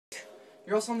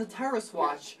You're also on the terrorist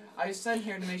watch. I was sent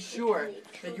here to make sure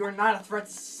that you are not a threat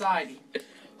to society.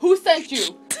 Who sent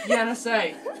you? The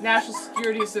NSA, National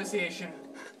Security Association.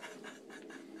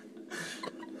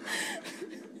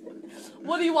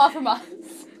 What do you want from us?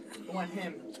 I want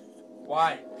him.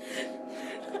 Why?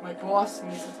 My boss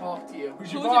needs to talk to you.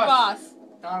 Who's your Who's boss? your boss?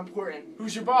 Not important.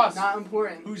 Who's your boss? Not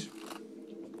important. Who's...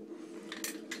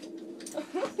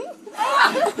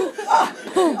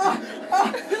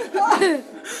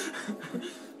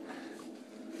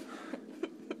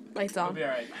 Lights It'll on. be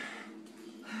alright.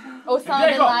 Osama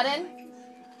bin Laden?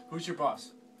 Who's your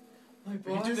boss? My We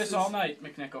boss can do this is all night,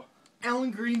 McNichol.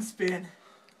 Alan Greenspan.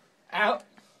 Out.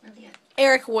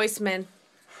 Eric Weissman.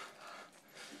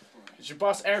 Is your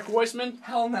boss Eric Weissman?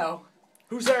 Hell no.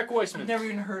 Who's Eric I've Weissman? never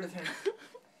even heard of him.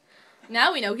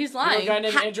 Now we know he's You know a lying. guy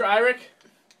named Andrew Irick?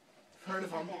 Heard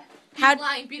of him. He's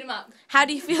lying. Beat him up. How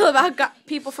do you feel about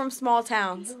people from small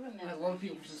towns? I love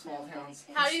people from small towns.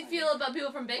 How do you feel about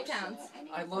people from big towns?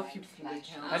 I love people from big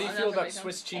towns. How do you Oh, feel never about mind.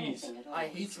 Swiss cheese? I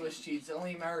hate Swiss cheese. It's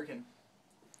only American.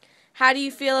 How do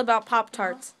you feel about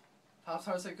Pop-Tarts?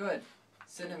 Pop-Tarts are good.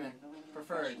 Cinnamon.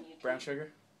 Preferred. Brown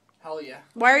sugar? Hell yeah.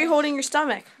 Why are you holding your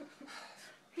stomach?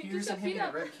 Here's just him in beat a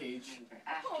up. rib cage.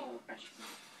 Am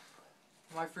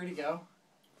I free to go?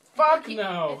 Fuck I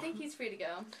no! think he's free to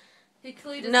go. He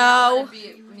clearly doesn't No. want to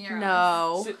be near us.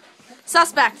 No. Sit.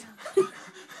 Suspect.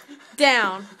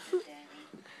 Down.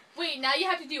 Wait, now you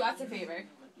have to do us a favor.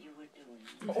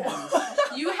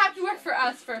 You have to work for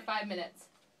us for 5 minutes.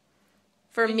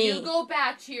 For When me. you go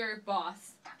back to your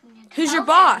boss. Who's your Okay.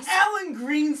 boss? Alan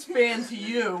Greenspan to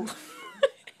you.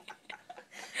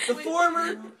 The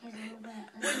former.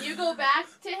 When you go back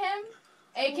to him,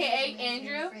 aka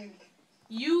Andrew,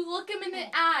 you look him in the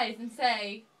eyes and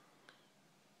say,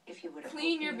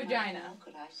 clean your vagina.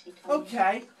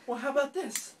 Okay. Well, how about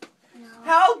this?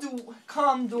 How do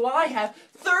I have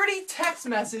 30 text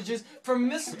messages from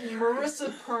Miss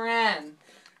Marissa Perrin?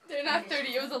 They're not 30,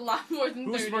 it was a lot more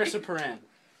than 30. Who's Marissa Perrin?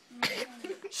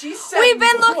 She said We've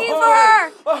been looking for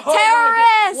her!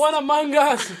 Terrorist! One among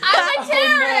us! I'm a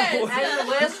terrorist! And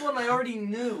the last one I already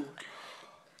knew.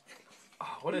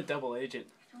 Oh, what a double agent.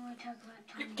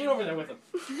 Get over there with him.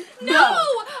 No!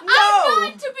 I'm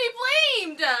not to be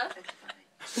blamed!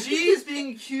 She's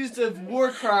being accused of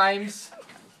war crimes.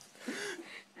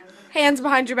 Hands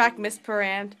behind your back, Miss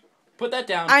Perand. Put that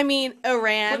down. I mean, Put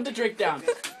Iran. the drink down. Hey,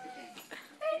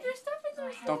 there's stuff in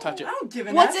there. Don't touch I it. don't give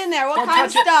a What's F. in there? What Don't kind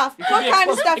of touch it. stuff? It could What be kind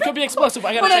of explo- stuff? It could be explosive.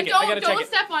 I gotta check it. I gotta check Don't it.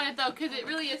 step on it though, because it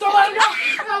really is. Don't let him go!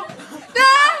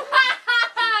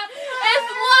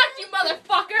 It's locked, you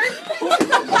motherfucker!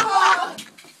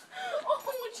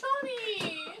 Oh,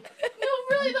 Johnny! No,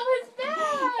 really, though, his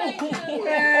bag!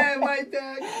 Man, my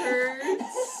back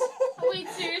hurts. Wait,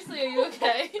 seriously, are you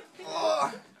okay?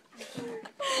 Ugh.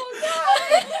 Oh,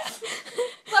 God!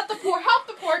 Help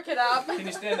the poor kid up. Can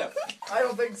you stand up? I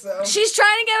don't think so. She's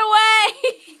trying to get away!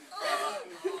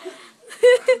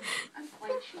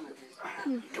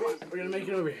 Come on, we're gonna make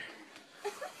it over here.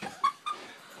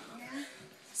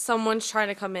 Someone's trying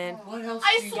to come in. What else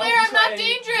I do you swear I'm not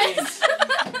dangerous!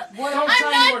 What Don't else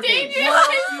try I'm any more not games. dangerous! What else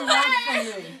do you I want swear!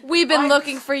 from me? We've been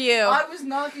looking for you. I was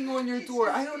knocking on your door.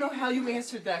 I don't know how you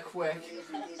answered that quick.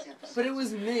 But it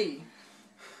was me.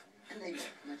 I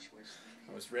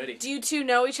was ready. Do you two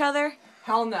know each other?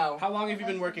 Hell no. How long have you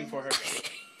been working for her?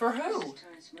 For who?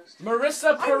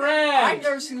 Marissa I've Perrin!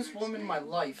 never seen this woman in my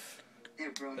life.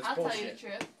 That's I'll tell you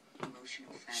the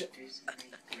bullshit. truth.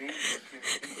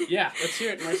 Yeah, let's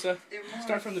hear it, Marissa.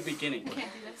 Start from the beginning. I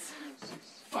can't do this.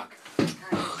 Fuck.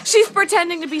 She's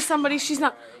pretending to be somebody she's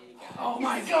not. Oh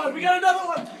my god, we got another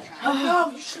one! Oh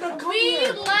no, you should have come We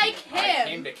here. like I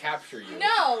came him! to capture you.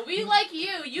 No, we like you.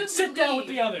 You Sit down with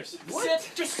the others. What?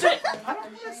 Sit, just sit. I don't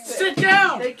want to Sit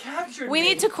down! They captured We me.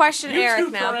 need to question You Eric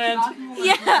too, now. Perrin.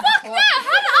 Yeah. Fuck that! How did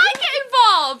I get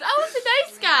involved? I was a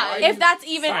nice guy. If that's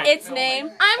even Alright. its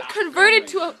name. I'm converted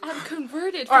from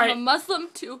Alright. a Muslim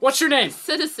to What's your name?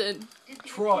 citizen.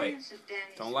 Troy.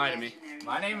 Don't lie to me.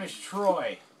 My name is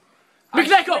Troy.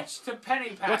 McNichol! I switched to Penny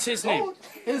Pack. What's his name?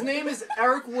 His name is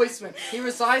Eric Weissman. He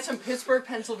resides in Pittsburgh,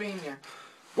 Pennsylvania.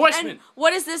 Weissman. And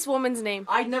what is this woman's name?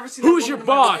 I'd never seen Who's that your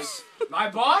woman in my boss? My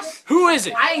boss? Who is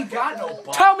it? I ain't got no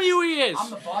boss. Tell me who he is. I'm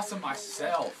the boss of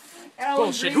myself. life. Alan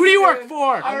Bullshit. Who do you work Greenspan.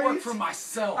 for? I already- work for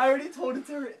myself. I already told it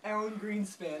to her, Alan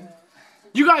Greenspan.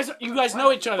 You guys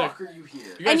know each other. Fuck are you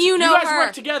here? You guys, And you know guys her.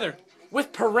 work together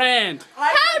with Perand.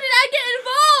 How did I get I'm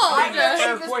involved?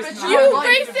 Eric Weissman. You I'm like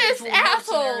an racist individual mercenary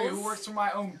assholes. Who works for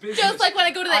my own business. Just like when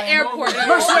I go to the I am airport. only- and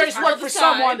Mercenaries I work for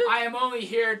someone. I am only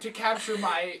here to capture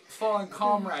my fallen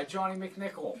comrade, Johnny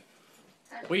McNichol.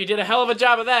 Well, you did a hell of a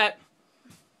job of that.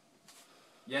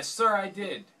 Yes, sir, I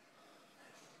did.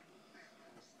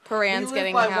 Paran's We live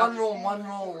getting by out. one rule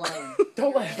alone.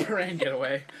 Don't let Paran get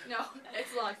away. No,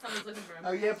 it's locked. Someone's looking for him.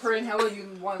 Oh yeah, Paran, how about you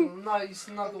one nice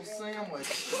snuggle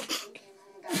sandwich?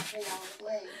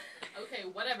 Okay,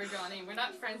 whatever, Johnny. We're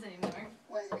not friends anymore.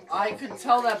 I could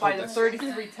tell that by the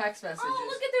 33 text messages. Oh,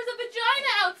 look at there's a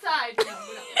vagina outside. No,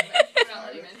 we're not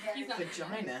letting him in. He's not.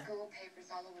 Vagina.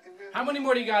 How many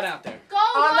more do you got out there? Go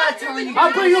I'm not watch your telling you.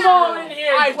 I'll bring them all in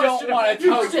here. I don't want to You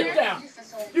tell sit you. down.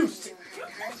 You sit.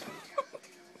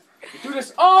 Do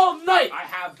this all night. I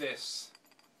have this.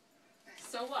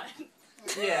 So what?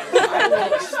 Yeah. I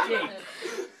will escape.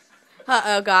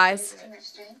 Uh-oh, guys.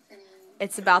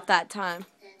 It's about that time.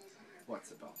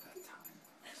 What's about that time?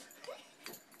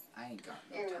 I ain't got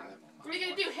no time. What are you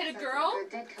gonna do? Hit a girl?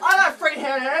 I'm not afraid to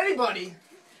hit anybody.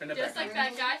 Just like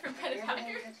that guy from Petticoat.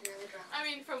 I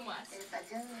mean, from West.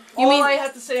 You All mean- I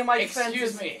have to say in my defense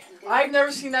Excuse is me. I've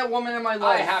never seen that woman in my I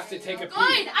life. have to take a Good. pee.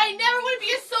 I never want to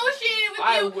be associated with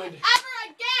I you would. ever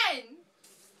again.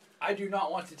 I do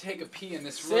not want to take a pee in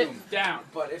this Sit room. down.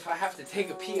 But if I have to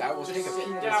take a pee, I will take a pee in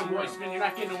Sit this down, room. Royceman. You're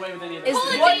not getting away with any of Is- this.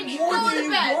 Pull it, What Jamie. more Pull do it you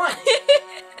bed. want?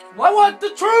 I want the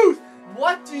truth.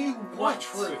 What do you What want?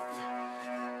 truth?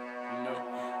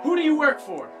 No. Who do you work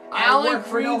for? I Alan work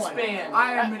for no one. Greenspan.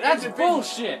 I am an That's individual.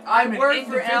 bullshit. I'm an work for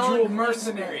individual Alan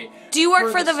mercenary. Do you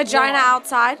work For for the the vagina squad.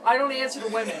 outside? I don't answer to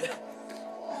women.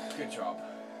 Good job.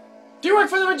 Do you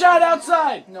work for the vagina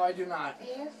outside? No, I do not.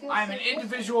 I'm an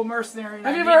individual mercenary. and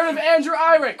Have I you need ever heard of Andrew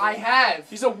Irick? I have.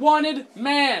 He's a wanted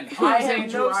man. Who I is have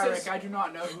Andrew no Irick? sense- I do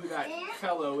not know who that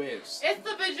fellow is. It's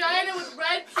the vagina with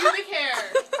red pubic hair.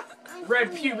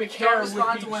 Red pubic Don't hair respond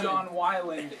would be to women. John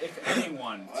Weiland, if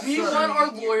anyone. We want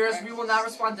our lawyers. We will not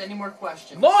respond to any more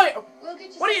questions. Lawyer.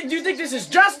 What do you think this is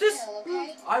justice?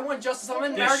 I want justice. I'm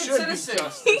an There American should be citizen.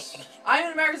 justice. I am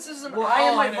an American citizen. We're I am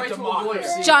all my in a right to a lawyer.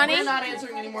 democracy. Johnny? We're not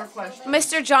answering any more questions.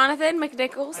 Mr. Jonathan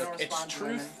McNichols, I don't It's respond to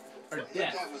truth or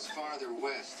death. That was farther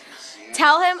west.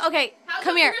 tell him, okay, How come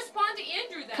come here. you respond to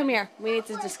Andrew then? Come here. We need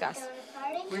to discuss. women.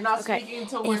 We're not Okay, speaking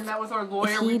until we're if- met with our lawyer.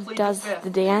 If we he plead does the fifth. the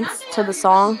dance to the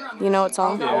song, you know what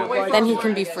song? Yeah. I'll wait for Then our he lawyer can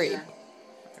to be get freed. there.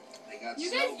 They got You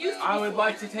so guys used to I be would cool.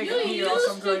 like to take You a pee or else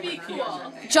I'm used to going be to pee.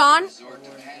 cool. John, resort to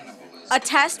cannibalism. a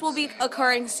test will be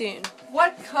occurring soon.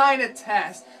 What kind of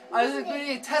test? I was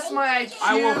going to test my IQ.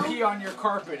 I will pee on your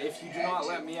carpet if you do not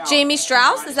let me out. Jamie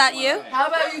Strauss, is that you? How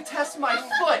about you test my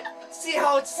foot? See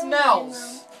how it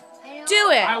smells. Do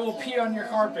I it. will pee on your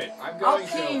carpet. I'm I'll going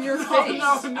pee to. in your face. No,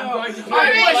 I'm going to pee.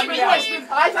 Alright, Alright, let me out. Jamie.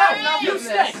 I've had enough You of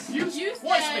stay. this. You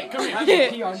Royceman, stay. come here. I will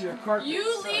pee on your carpet.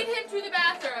 You lead him to the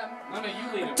bathroom. No, you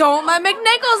lead him. Don't let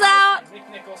McNichols out.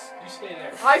 McNichols, you stay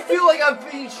there. I feel like I'm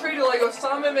being treated like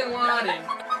Osama bin Laden.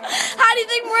 How do you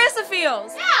think Marissa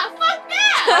feels? Yeah, fuck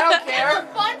that. I don't care. It's a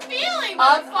fun feeling,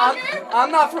 motherfucker. I'm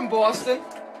not from Boston.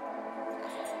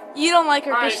 You don't like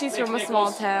her because Alright, she's from a small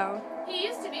McNichols. town. He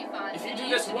used to be fun. If you and do he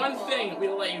this used to be one cool. thing,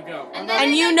 we'll let you go. And then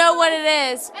And I you got- know what it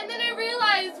is. And then I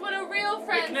realized what a real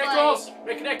friend's McNichols,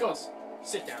 like. McNichols,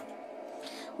 sit down.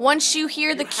 Once you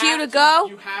hear the You cue have to go,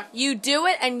 You have, you do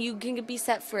it and you can be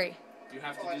set free. you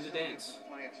have to do the dance.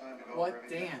 What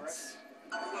dance?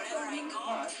 Not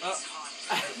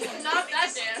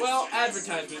that dance. Well,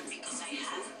 advertisement.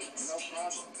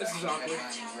 This is awkward.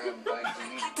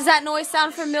 Does that noise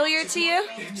sound familiar to you?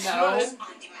 No.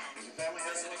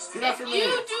 You're not if you familiar.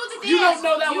 do the dance, You don't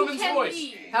know that you woman's can voice.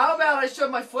 leave. How about I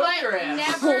shove my foot up But your ass?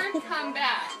 never come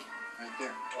back. Right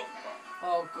there.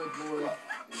 Oh, good lord.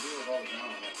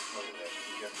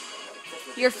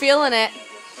 You're feeling it.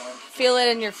 Feel it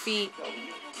in your feet.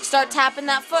 Start tapping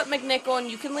that foot, McNichol, and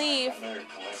you can leave.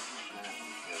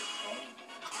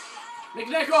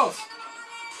 McNichols!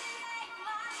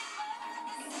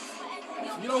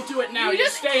 You don't do it now. You You're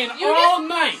just- staying you all just-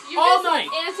 night. You All just night.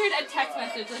 answered a text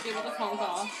message like it was a phone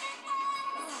call.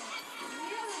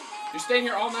 You're staying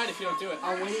here all night if you don't do it.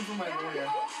 I'm waiting for my lawyer.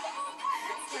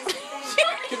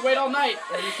 You can wait all night,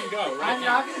 or you can go right I'm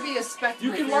now. not going to be a spectator.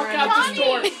 You can here walk and out now. the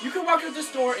store. You can walk out the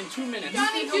store in 2 minutes.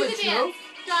 Johnny, think do I'm the a dance. joke?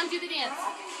 John, do the dance.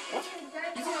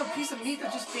 You think I'm a piece of meat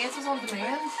that just dances on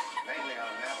demand?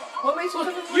 What makes you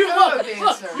think I'm a You go-go look,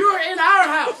 dancer? look. You're in our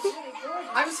house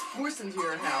I was forced into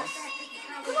your house.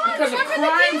 because of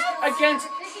crimes against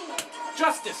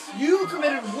justice. You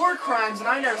committed war crimes and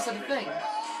I never said a thing.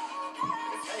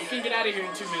 You can get out of here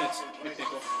in 2 minutes,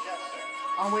 McNichol.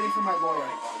 I'm waiting for my lawyer.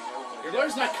 Your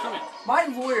lawyer's not coming. My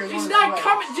lawyer is He's on his not way.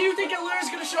 coming. Do you think a lawyer's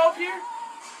gonna show up here?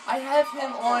 I have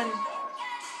him on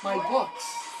my books.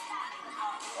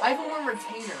 I have him on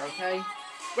retainer, okay?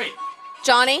 Wait.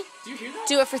 Johnny, Do you hear that?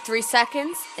 do it for 3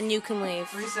 seconds and you can leave.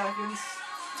 3 seconds.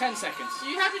 10 seconds.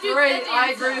 You have to do 3. the dance. I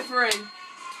agree to 3.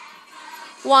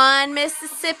 1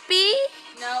 Mississippi.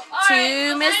 No. 2 Alright,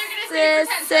 well, now you're gonna stay for 10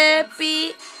 seconds.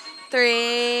 Mississippi.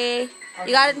 3.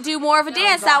 You gotta do more of a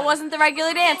dance. That wasn't the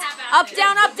regular dance. Up,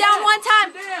 down, one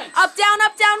time. Up, down,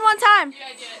 one time. You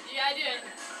gotta do it. You gotta do it.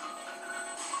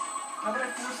 How about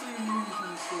I force you to remove you from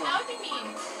the store? How would you mean?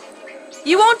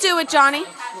 You won't do it, Johnny.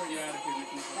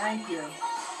 Thank you.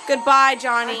 Goodbye,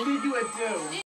 Johnny. I could do it too.